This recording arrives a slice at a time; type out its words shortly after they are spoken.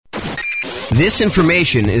This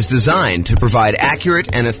information is designed to provide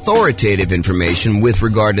accurate and authoritative information with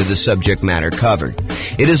regard to the subject matter covered.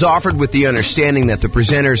 It is offered with the understanding that the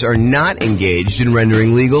presenters are not engaged in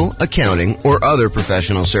rendering legal, accounting, or other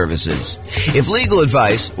professional services. If legal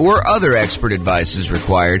advice or other expert advice is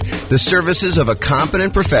required, the services of a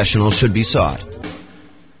competent professional should be sought.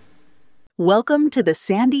 Welcome to the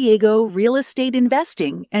San Diego Real Estate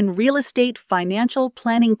Investing and Real Estate Financial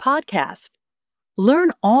Planning Podcast.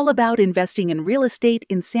 Learn all about investing in real estate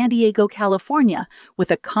in San Diego, California,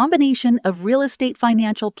 with a combination of real estate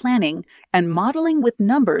financial planning and modeling with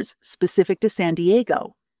numbers specific to San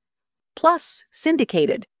Diego. Plus,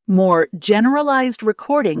 syndicated, more generalized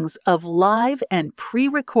recordings of live and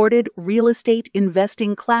pre-recorded real estate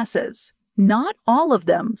investing classes. Not all of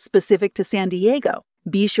them specific to San Diego.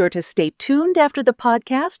 Be sure to stay tuned after the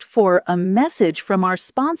podcast for a message from our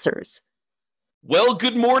sponsors. Well,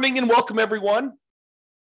 good morning and welcome, everyone.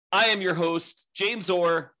 I am your host, James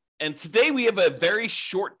Orr, and today we have a very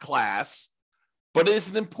short class, but it is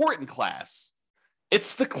an important class.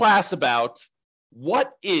 It's the class about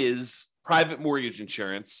what is private mortgage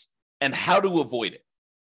insurance and how to avoid it.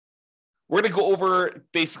 We're going to go over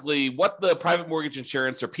basically what the private mortgage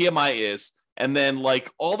insurance or PMI is, and then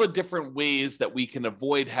like all the different ways that we can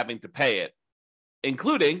avoid having to pay it,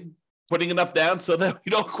 including putting enough down so that we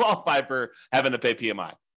don't qualify for having to pay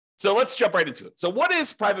PMI. So let's jump right into it. So what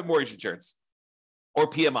is private mortgage insurance or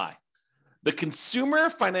PMI? The Consumer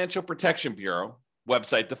Financial Protection Bureau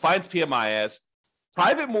website defines PMI as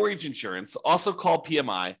private mortgage insurance, also called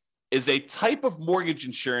PMI, is a type of mortgage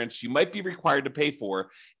insurance you might be required to pay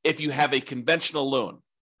for if you have a conventional loan.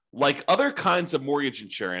 Like other kinds of mortgage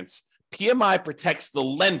insurance, PMI protects the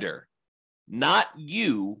lender, not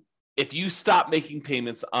you, if you stop making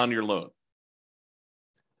payments on your loan.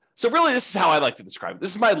 So really, this is how I like to describe it.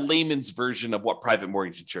 This is my layman's version of what private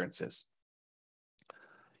mortgage insurance is.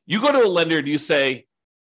 You go to a lender and you say,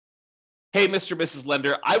 hey, Mr. Mrs.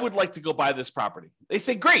 Lender, I would like to go buy this property. They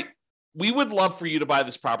say, great. We would love for you to buy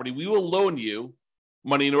this property. We will loan you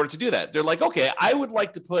money in order to do that. They're like, okay, I would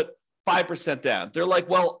like to put 5% down. They're like,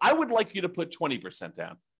 well, I would like you to put 20%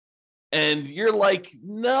 down. And you're like,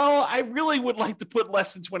 no, I really would like to put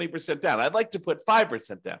less than 20% down. I'd like to put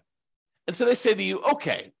 5% down. And so they say to you,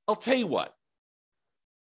 okay, I'll tell you what.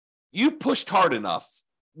 You pushed hard enough.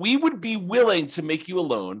 We would be willing to make you a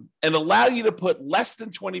loan and allow you to put less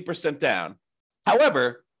than 20% down.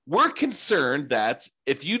 However, we're concerned that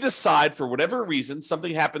if you decide for whatever reason,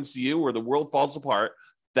 something happens to you or the world falls apart,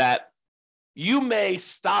 that you may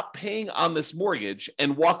stop paying on this mortgage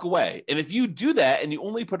and walk away. And if you do that and you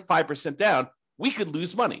only put 5% down, we could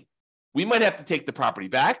lose money. We might have to take the property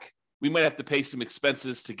back. We might have to pay some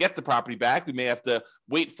expenses to get the property back. We may have to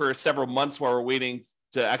wait for several months while we're waiting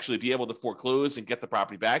to actually be able to foreclose and get the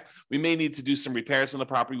property back. We may need to do some repairs on the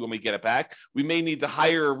property when we get it back. We may need to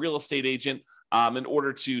hire a real estate agent in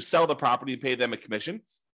order to sell the property and pay them a commission.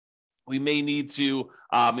 We may need to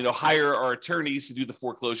hire our attorneys to do the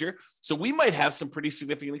foreclosure. So we might have some pretty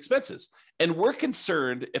significant expenses. And we're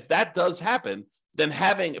concerned if that does happen, then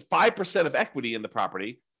having 5% of equity in the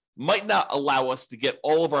property might not allow us to get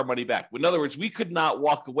all of our money back. In other words, we could not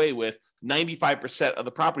walk away with 95% of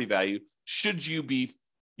the property value should you be,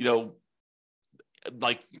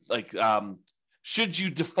 should you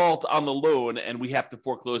default on the loan and we have to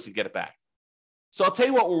foreclose and get it back. So I'll tell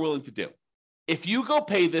you what we're willing to do. If you go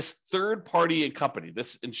pay this third party company,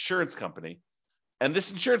 this insurance company, and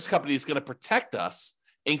this insurance company is going to protect us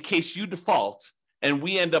in case you default and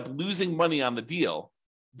we end up losing money on the deal,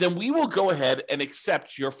 then we will go ahead and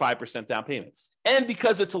accept your 5% down payment. And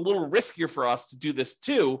because it's a little riskier for us to do this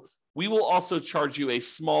too, we will also charge you a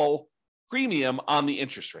small premium on the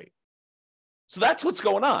interest rate. So that's what's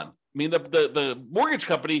going on. I mean, the mortgage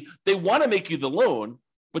company, they want to make you the loan,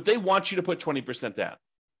 but they want you to put 20% down.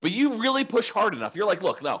 But you really push hard enough. You're like,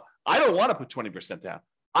 look, no, I don't want to put 20% down.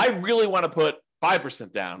 I really want to put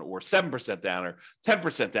 5% down or 7% down or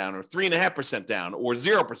 10% down or 3.5% down or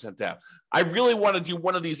 0% down. I really want to do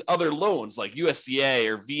one of these other loans like USDA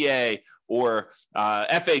or VA or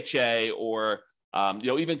FHA or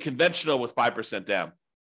even conventional with 5% down.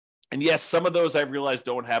 And yes, some of those I realize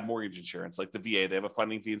don't have mortgage insurance, like the VA. They have a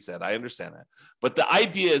funding fee instead. I understand that. But the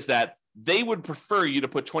idea is that they would prefer you to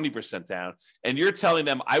put 20% down. And you're telling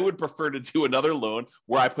them, I would prefer to do another loan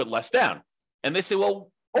where I put less down. And they say,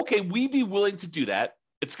 well, okay, we'd be willing to do that.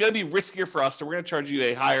 It's going to be riskier for us. So we're going to charge you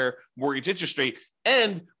a higher mortgage interest rate.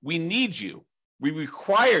 And we need you. We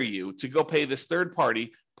require you to go pay this third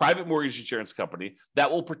party private mortgage insurance company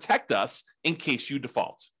that will protect us in case you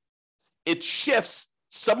default. It shifts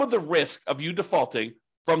some of the risk of you defaulting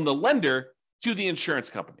from the lender to the insurance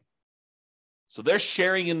company. So they're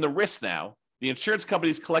sharing in the risk now. The insurance company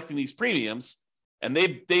is collecting these premiums, and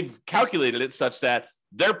they've calculated it such that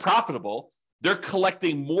they're profitable. They're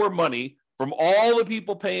collecting more money from all the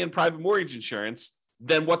people paying private mortgage insurance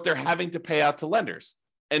than what they're having to pay out to lenders.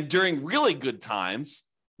 And during really good times,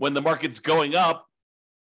 when the market's going up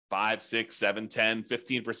 5, 6, 7, 10,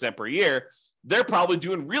 15% per year, they're probably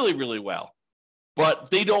doing really, really well.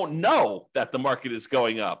 But they don't know that the market is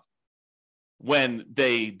going up when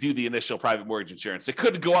they do the initial private mortgage insurance. It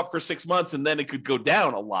could go up for 6 months and then it could go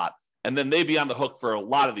down a lot. And then they'd be on the hook for a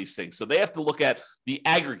lot of these things. So they have to look at the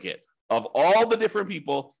aggregate of all the different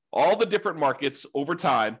people, all the different markets over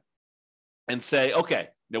time and say, okay,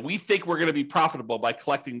 now we think we're going to be profitable by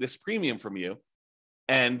collecting this premium from you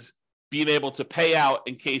and being able to pay out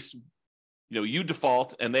in case you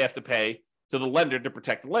default and they have to pay to the lender to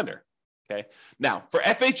protect the lender. Okay. Now, for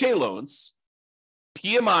FHA loans,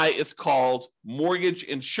 PMI is called mortgage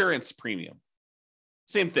insurance premium.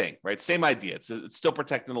 Same thing, right? Same idea. It's still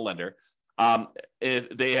protecting the lender.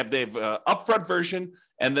 They have upfront version,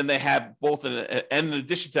 and then they have both, and in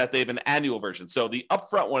addition to that, they have an annual version. So the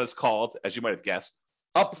upfront one is called, as you might have guessed,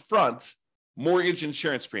 upfront mortgage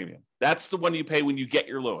insurance premium. That's the one you pay when you get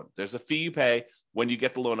your loan. There's a fee you pay when you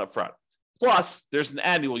get the loan upfront. Plus, there's an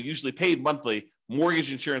annual, usually paid monthly,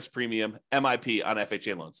 mortgage insurance premium, MIP, on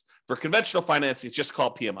FHA loans. For conventional financing, it's just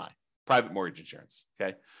called PMI, private mortgage insurance.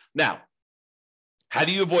 Okay. Now, how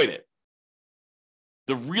do you avoid it?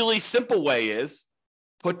 The really simple way is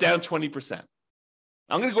put down 20%.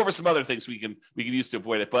 I'm going to go over some other things we can use to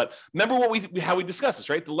avoid it. But remember how we discussed this,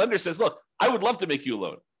 right? The lender says, look, I would love to make you a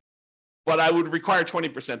loan, but I would require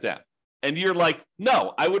 20% down. And you're like,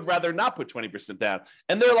 no, I would rather not put 20% down.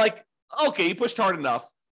 And they're like, okay, you pushed hard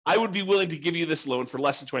enough. I would be willing to give you this loan for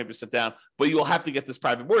less than 20% down, but you will have to get this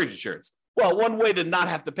private mortgage insurance. Well, one way to not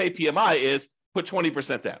have to pay PMI is put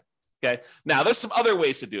 20% down. Okay. Now, there's some other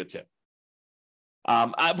ways to do it, Tim.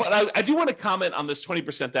 But I do want to comment on this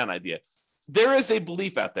 20% down idea. There is a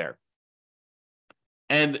belief out there,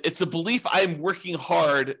 and it's a belief I'm working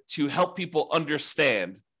hard to help people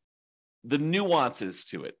understand the nuances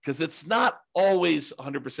to it, because it's not always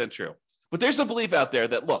 100% true. But there's a belief out there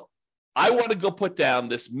that, look, I want to go put down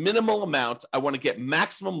this minimal amount. I want to get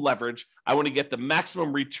maximum leverage. I want to get the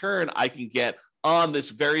maximum return I can get on this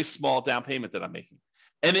very small down payment that I'm making.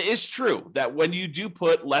 And it is true that when you do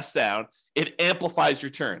put less down, it amplifies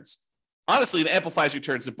returns. Honestly, it amplifies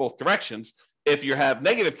returns in both directions. If you have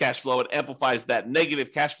negative cash flow, it amplifies that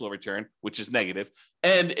negative cash flow return, which is negative.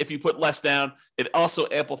 And if you put less down, it also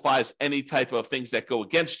amplifies any type of things that go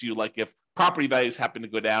against you. Like if property values happen to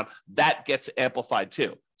go down, that gets amplified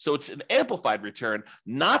too. So it's an amplified return,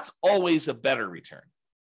 not always a better return.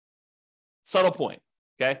 Subtle point,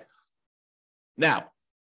 okay? Now,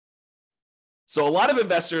 so a lot of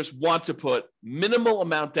investors want to put minimal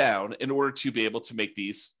amount down in order to be able to make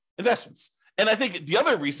these investments. And I think the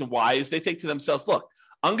other reason why is they think to themselves, look,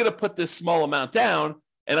 I'm going to put this small amount down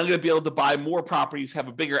and I'm going to be able to buy more properties, have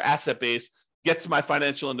a bigger asset base, get to my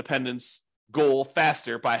financial independence goal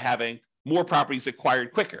faster by having more properties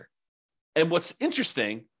acquired quicker. And what's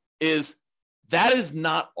interesting is that is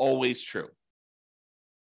not always true.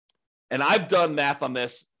 And I've done math on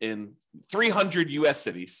this in 300 US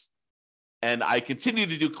cities. And I continue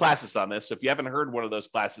to do classes on this. So if you haven't heard one of those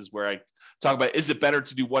classes where I talk about, is it better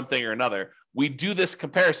to do one thing or another? We do this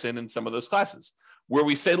comparison in some of those classes where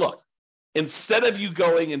we say, look, instead of you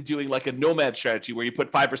going and doing like a nomad strategy where you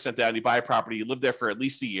put 5% down, you buy a property, you live there for at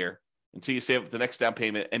least a year until you save up the next down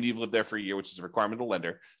payment and you've lived there for a year, which is a requirement of the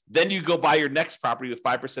lender. Then you go buy your next property with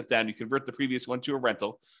 5% down, you convert the previous one to a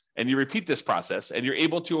rental, and you repeat this process, and you're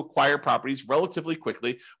able to acquire properties relatively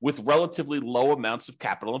quickly with relatively low amounts of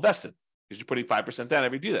capital invested. Because you're putting 5% down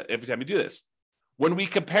every time you do this. When we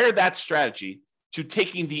compare that strategy to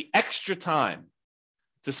taking the extra time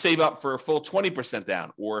to save up for a full 20%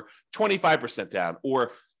 down or 25% down,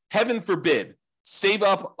 or heaven forbid, save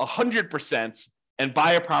up 100% and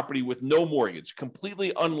buy a property with no mortgage,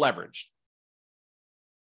 completely unleveraged,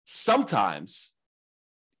 sometimes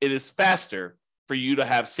it is faster for you to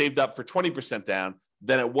have saved up for 20% down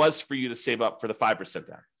than it was for you to save up for the 5%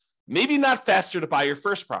 down. Maybe not faster to buy your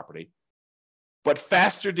first property, but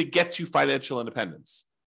faster to get to financial independence.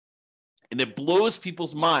 And it blows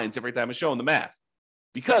people's minds every time I show them the math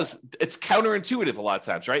because it's counterintuitive a lot of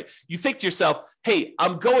times, right? You think to yourself, hey,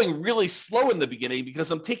 I'm going really slow in the beginning because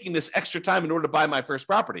I'm taking this extra time in order to buy my first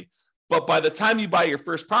property. But by the time you buy your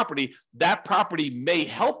first property, that property may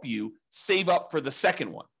help you save up for the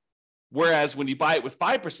second one. Whereas when you buy it with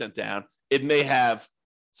 5% down, it may have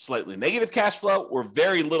slightly negative cash flow or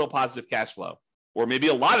very little positive cash flow, or maybe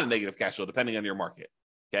a lot of negative cash flow, depending on your market.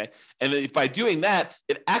 Okay. And if by doing that,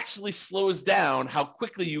 it actually slows down how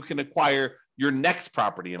quickly you can acquire your next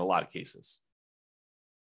property in a lot of cases.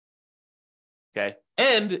 Okay.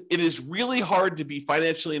 And it is really hard to be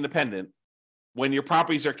financially independent when your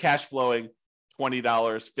properties are cash flowing $20,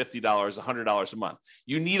 $50, $100 a month.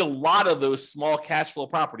 You need a lot of those small cash flow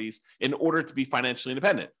properties in order to be financially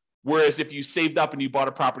independent. Whereas if you saved up and you bought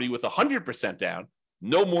a property with 100% down,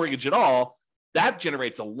 no mortgage at all, that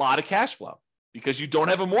generates a lot of cash flow because you don't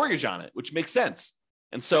have a mortgage on it, which makes sense.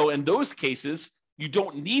 And so in those cases, you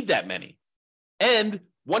don't need that many. And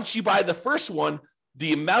once you buy the first one,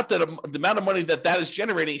 the amount of money that is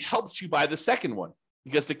generating helps you buy the second one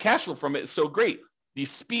because the cash flow from it is so great. The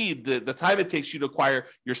speed, the time it takes you to acquire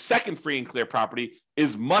your second free and clear property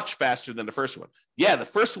is much faster than the first one. Yeah, the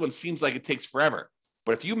first one seems like it takes forever.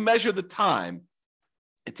 But if you measure the time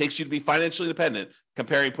it takes you to be financially independent,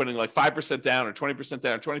 comparing putting like 5% down or 20%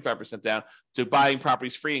 down or 25% down to buying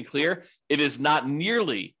properties free and clear, it is not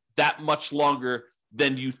nearly that much longer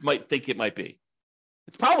than you might think it might be.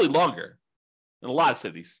 It's probably longer in a lot of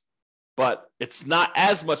cities, but it's not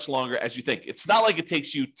as much longer as you think. It's not like it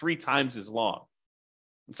takes you 3 times as long.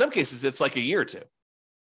 In some cases, it's like a year or two.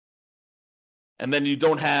 And then you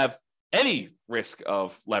don't have any risk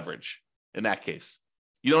of leverage in that case.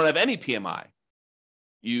 You don't have any PMI.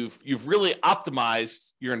 You've really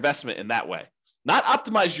optimized your investment in that way. Not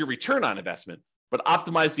optimize your return on investment, but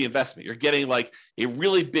optimize the investment. You're getting like a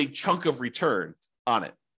really big chunk of return on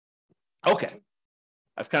it. Okay.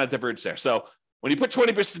 I've kind of diverged there. So when you put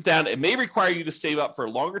 20% down, it may require you to save up for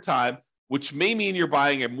a longer time, which may mean you're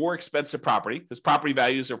buying a more expensive property because property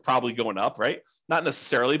values are probably going up, right? Not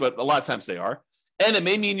necessarily, but a lot of times they are. And it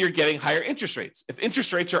may mean you're getting higher interest rates. If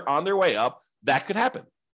interest rates are on their way up, that could happen.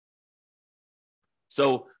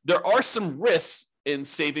 So there are some risks in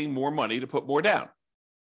saving more money to put more down.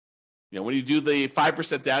 You know, when you do the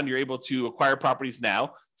 5% down, you're able to acquire properties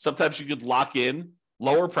now. Sometimes you could lock in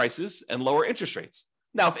lower prices and lower interest rates.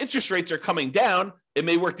 Now, if interest rates are coming down, it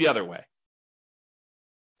may work the other way.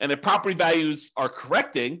 And if property values are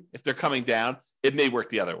correcting, if they're coming down, it may work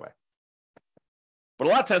the other way. But a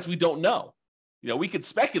lot of times we don't know. You know, we could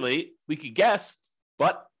speculate, we could guess,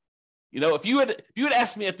 but you know, if you had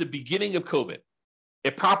asked me at the beginning of COVID,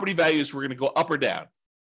 if property values were going to go up or down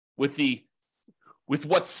with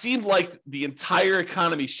what seemed like the entire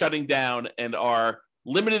economy shutting down and our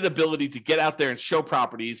limited ability to get out there and show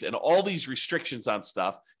properties and all these restrictions on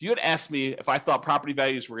stuff, if you had asked me if I thought property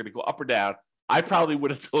values were going to go up or down, I probably would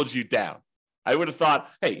have told you down. I would have thought,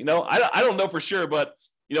 hey, you know, I don't know for sure, but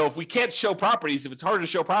you know, if we can't show properties, if it's harder to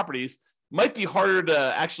show properties, it might be harder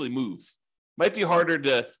to actually move. Might be harder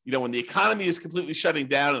to, you know, when the economy is completely shutting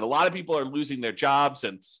down and a lot of people are losing their jobs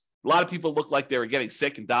and a lot of people look like they were getting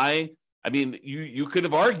sick and dying. I mean, you could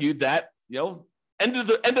have argued that, you know, end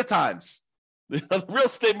of times, the real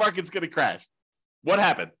estate market's going to crash. What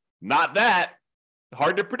happened? Not that.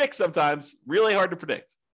 Hard to predict sometimes. Really hard to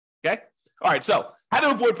predict. Okay. All right. So how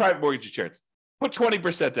to avoid private mortgage insurance? Put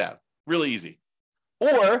 20% down. Really easy.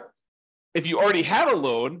 Or if you already have a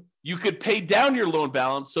loan, you could pay down your loan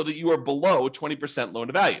balance so that you are below 20% loan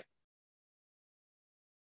to value.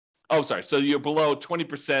 Oh, sorry. So you're below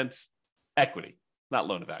 20% equity, not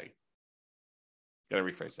loan to value. Got to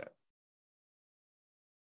rephrase that.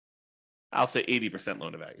 I'll say 80%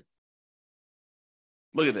 loan to value.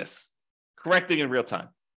 Look at this. Correcting in real time.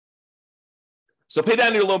 So pay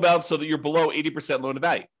down your loan balance so that you're below 80% loan to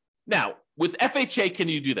value. Now, with FHA, can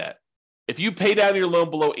you do that? If you pay down your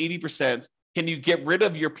loan below 80%, can you get rid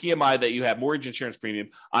of your PMI that you have, mortgage insurance premium,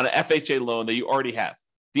 on an FHA loan that you already have?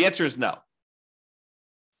 The answer is no.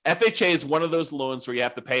 FHA is one of those loans where you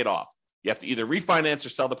have to pay it off. You have to either refinance or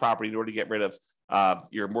sell the property in order to get rid of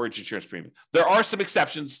your mortgage insurance premium. There are some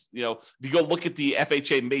exceptions. You know, if you go look at the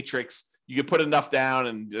FHA matrix, you can put enough down,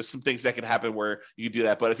 and there's some things that can happen where you can do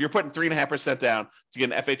that. But if you're putting 3.5% down to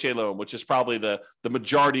get an FHA loan, which is probably the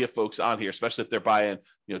majority of folks on here, especially if they're buying,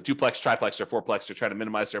 you know, duplex, triplex, or fourplex, or trying to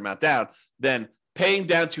minimize their amount down, then paying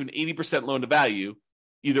down to an 80% loan to value,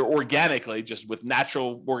 either organically, just with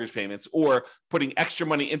natural mortgage payments, or putting extra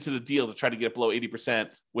money into the deal to try to get below 80%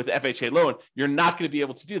 with FHA loan, you're not going to be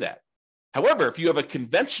able to do that. However, if you have a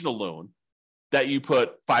conventional loan that you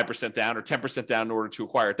put 5% down or 10% down in order to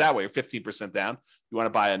acquire it that way, or 15% down, you want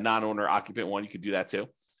to buy a non-owner occupant one, you could do that too.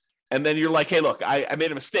 And then you're like, hey, look, I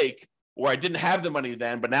made a mistake, or I didn't have the money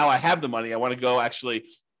then, but now I have the money. I want to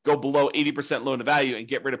go below 80% loan to value and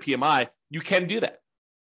get rid of PMI. You can do that.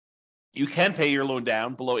 You can pay your loan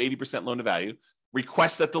down below 80% loan to value,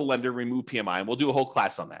 request that the lender remove PMI, and we'll do a whole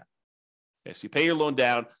class on that. Okay, so you pay your loan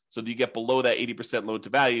down so that you get below that 80% loan to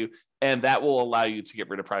value, and that will allow you to get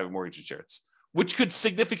rid of private mortgage insurance. which could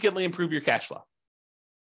significantly improve your cash flow.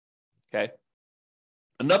 Okay.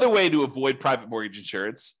 Another way to avoid private mortgage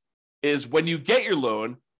insurance is when you get your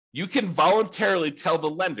loan, you can voluntarily tell the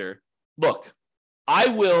lender, look, I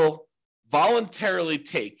will voluntarily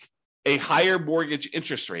take a higher mortgage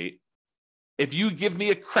interest rate if you give me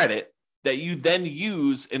a credit that you then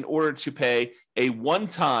use in order to pay a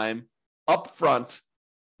one-time upfront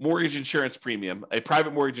mortgage insurance premium, a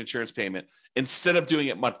private mortgage insurance payment, instead of doing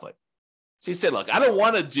it monthly. So he said, look, I don't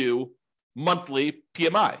want to do monthly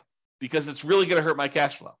PMI because it's really going to hurt my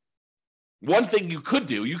cash flow. One thing you could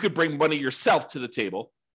do, you could bring money yourself to the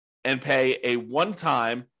table and pay a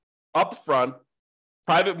one-time upfront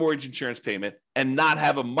private mortgage insurance payment and not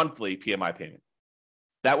have a monthly PMI payment.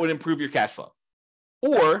 That would improve your cash flow.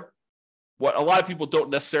 Or what a lot of people don't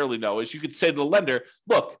necessarily know is you could say to the lender,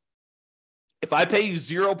 look, if I pay you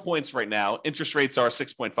 0 points right now, interest rates are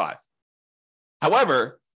 6.5.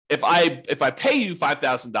 However, if I pay you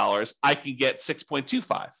 $5,000, I can get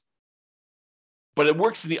 6.25. But it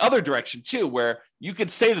works in the other direction too, where you could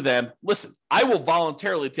say to them, listen, I will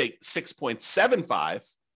voluntarily take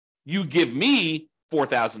 6.75. You give me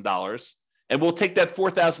 $4,000, and we'll take that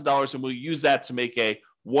 $4,000 and we'll use that to make a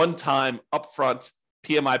one-time upfront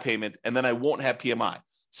PMI payment, and then I won't have PMI.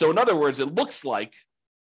 So in other words, it looks like,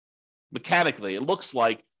 mechanically, it looks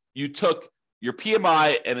like you took your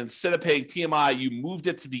PMI and instead of paying PMI, you moved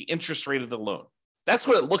it to the interest rate of the loan. That's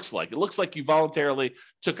what it looks like. It looks like you voluntarily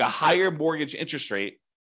took a higher mortgage interest rate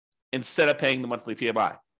instead of paying the monthly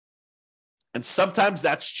PMI. And sometimes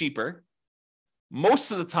that's cheaper.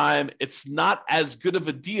 Most of the time, it's not as good of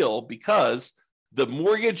a deal because the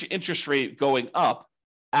mortgage interest rate going up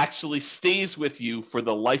actually stays with you for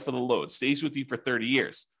the life of the loan, stays with you for 30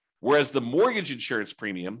 years. Whereas the mortgage insurance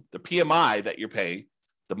premium, the PMI that you're paying,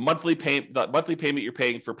 the monthly payment you're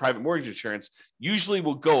paying for private mortgage insurance usually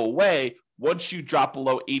will go away once you drop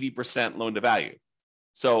below 80% loan to value.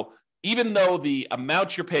 So even though the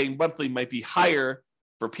amount you're paying monthly might be higher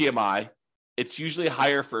for PMI, it's usually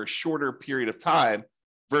higher for a shorter period of time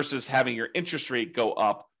versus having your interest rate go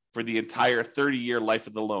up for the entire 30-year life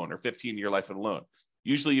of the loan or 15-year life of the loan.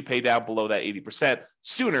 Usually you pay down below that 80%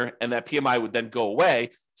 sooner, and that PMI would then go away.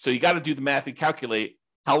 So you got to do the math and calculate,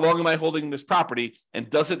 how long am I holding this property, and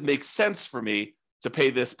does it make sense for me to pay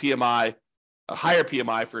this PMI, a higher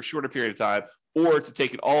PMI for a shorter period of time, or to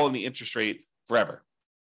take it all in the interest rate forever?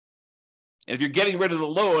 And if you're getting rid of the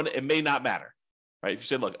loan, it may not matter, right? If you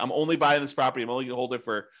said, look, I'm only buying this property, I'm only going to hold it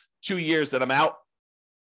for 2 years, then I'm out,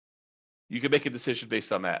 you can make a decision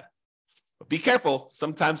based on that. But be careful.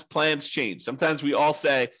 Sometimes plans change. Sometimes we all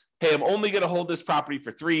say, hey, I'm only going to hold this property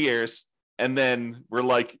for 3 years. And then we're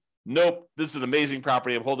like, nope, this is an amazing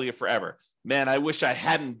property. I'm holding it forever. Man, I wish I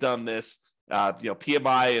hadn't done this,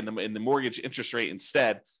 PMI and the mortgage interest rate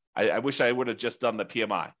instead. I wish I would have just done the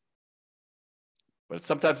PMI. But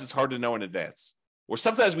sometimes it's hard to know in advance. Or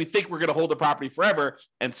sometimes we think we're going to hold the property forever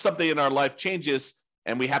and something in our life changes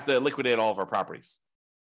and we have to liquidate all of our properties.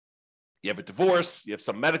 You have a divorce, you have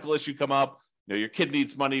some medical issue come up, your kid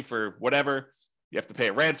needs money for whatever, you have to pay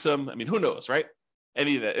a ransom. I mean, who knows, right?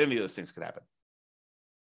 Any of those things could happen.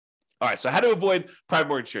 All right, so how to avoid private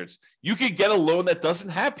mortgage insurance? You could get a loan that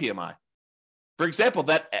doesn't have PMI. For example,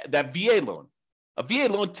 that VA loan. A VA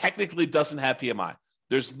loan technically doesn't have PMI.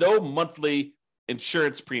 There's no monthly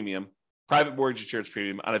insurance premium, private mortgage insurance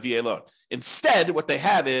premium on a VA loan. Instead, what they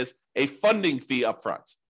have is a funding fee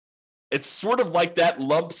upfront. It's sort of like that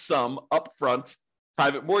lump sum upfront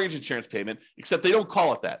private mortgage insurance payment, except they don't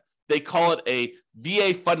call it that. They call it a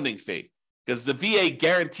VA funding fee because the VA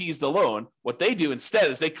guarantees the loan. What they do instead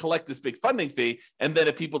is they collect this big funding fee, and then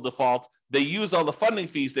if people default, they use all the funding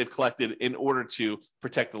fees they've collected in order to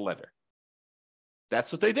protect the lender.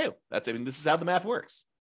 That's what they do. This is how the math works.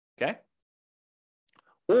 Okay?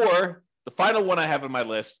 Or the final one I have on my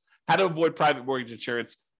list, how to avoid private mortgage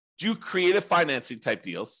insurance, do creative financing type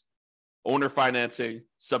deals. Owner financing,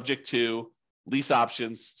 subject to lease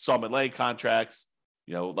options, installment loan contracts,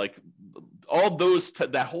 like all those,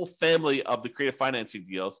 that whole family of the creative financing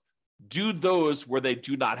deals, do those where they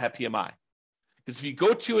do not have PMI. Because if you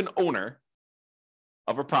go to an owner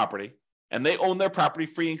of a property and they own their property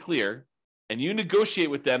free and clear, and you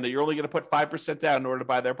negotiate with them that you're only going to put 5% down in order to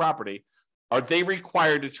buy their property, are they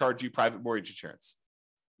required to charge you private mortgage insurance?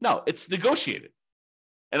 No, it's negotiated.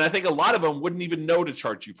 And I think a lot of them wouldn't even know to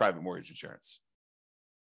charge you private mortgage insurance.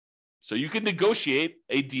 So you could negotiate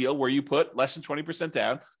a deal where you put less than 20%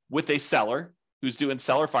 down with a seller who's doing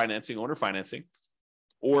seller financing, owner financing,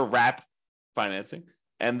 or wrap financing,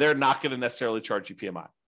 and they're not going to necessarily charge you PMI.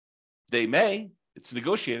 They may, it's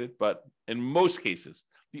negotiated, but in most cases,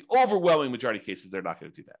 the overwhelming majority of cases, they're not going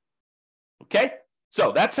to do that. Okay?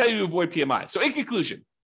 So that's how you avoid PMI. So in conclusion,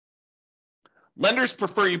 lenders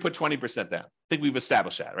prefer you put 20% down. I think we've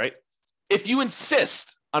established that, right? If you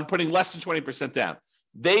insist on putting less than 20% down,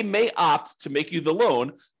 they may opt to make you the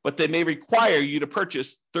loan, but they may require you to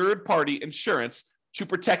purchase third-party insurance to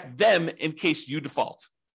protect them in case you default.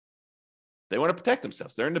 They want to protect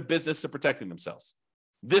themselves. They're in the business of protecting themselves.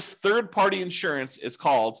 This third-party insurance is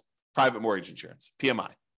called private mortgage insurance,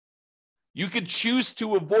 PMI. You could choose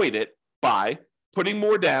to avoid it by putting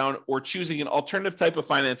more down or choosing an alternative type of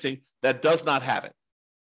financing that does not have it.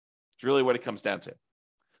 It's really what it comes down to.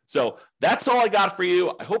 So that's all I got for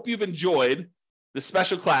you. I hope you've enjoyed this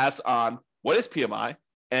special class on what is PMI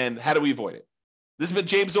and how do we avoid it. This has been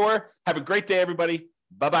James Orr. Have a great day, everybody.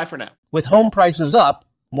 Bye-bye for now. With home prices up,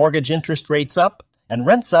 mortgage interest rates up, and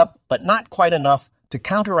rents up, but not quite enough to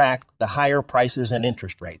counteract the higher prices and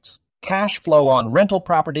interest rates, cash flow on rental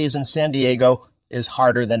properties in San Diego is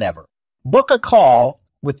harder than ever. Book a call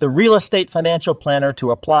with the Real Estate Financial Planner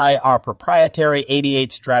to apply our proprietary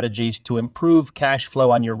 88 strategies to improve cash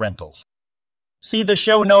flow on your rentals. See the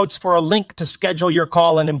show notes for a link to schedule your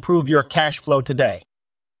call and improve your cash flow today.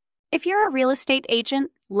 If you're a real estate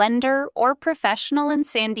agent, lender, or professional in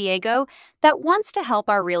San Diego that wants to help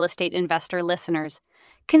our real estate investor listeners,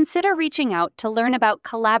 consider reaching out to learn about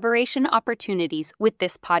collaboration opportunities with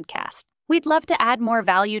this podcast. We'd love to add more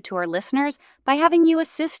value to our listeners by having you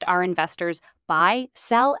assist our investors buy,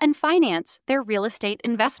 sell, and finance their real estate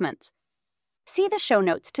investments. See the show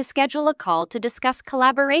notes to schedule a call to discuss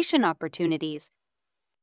collaboration opportunities.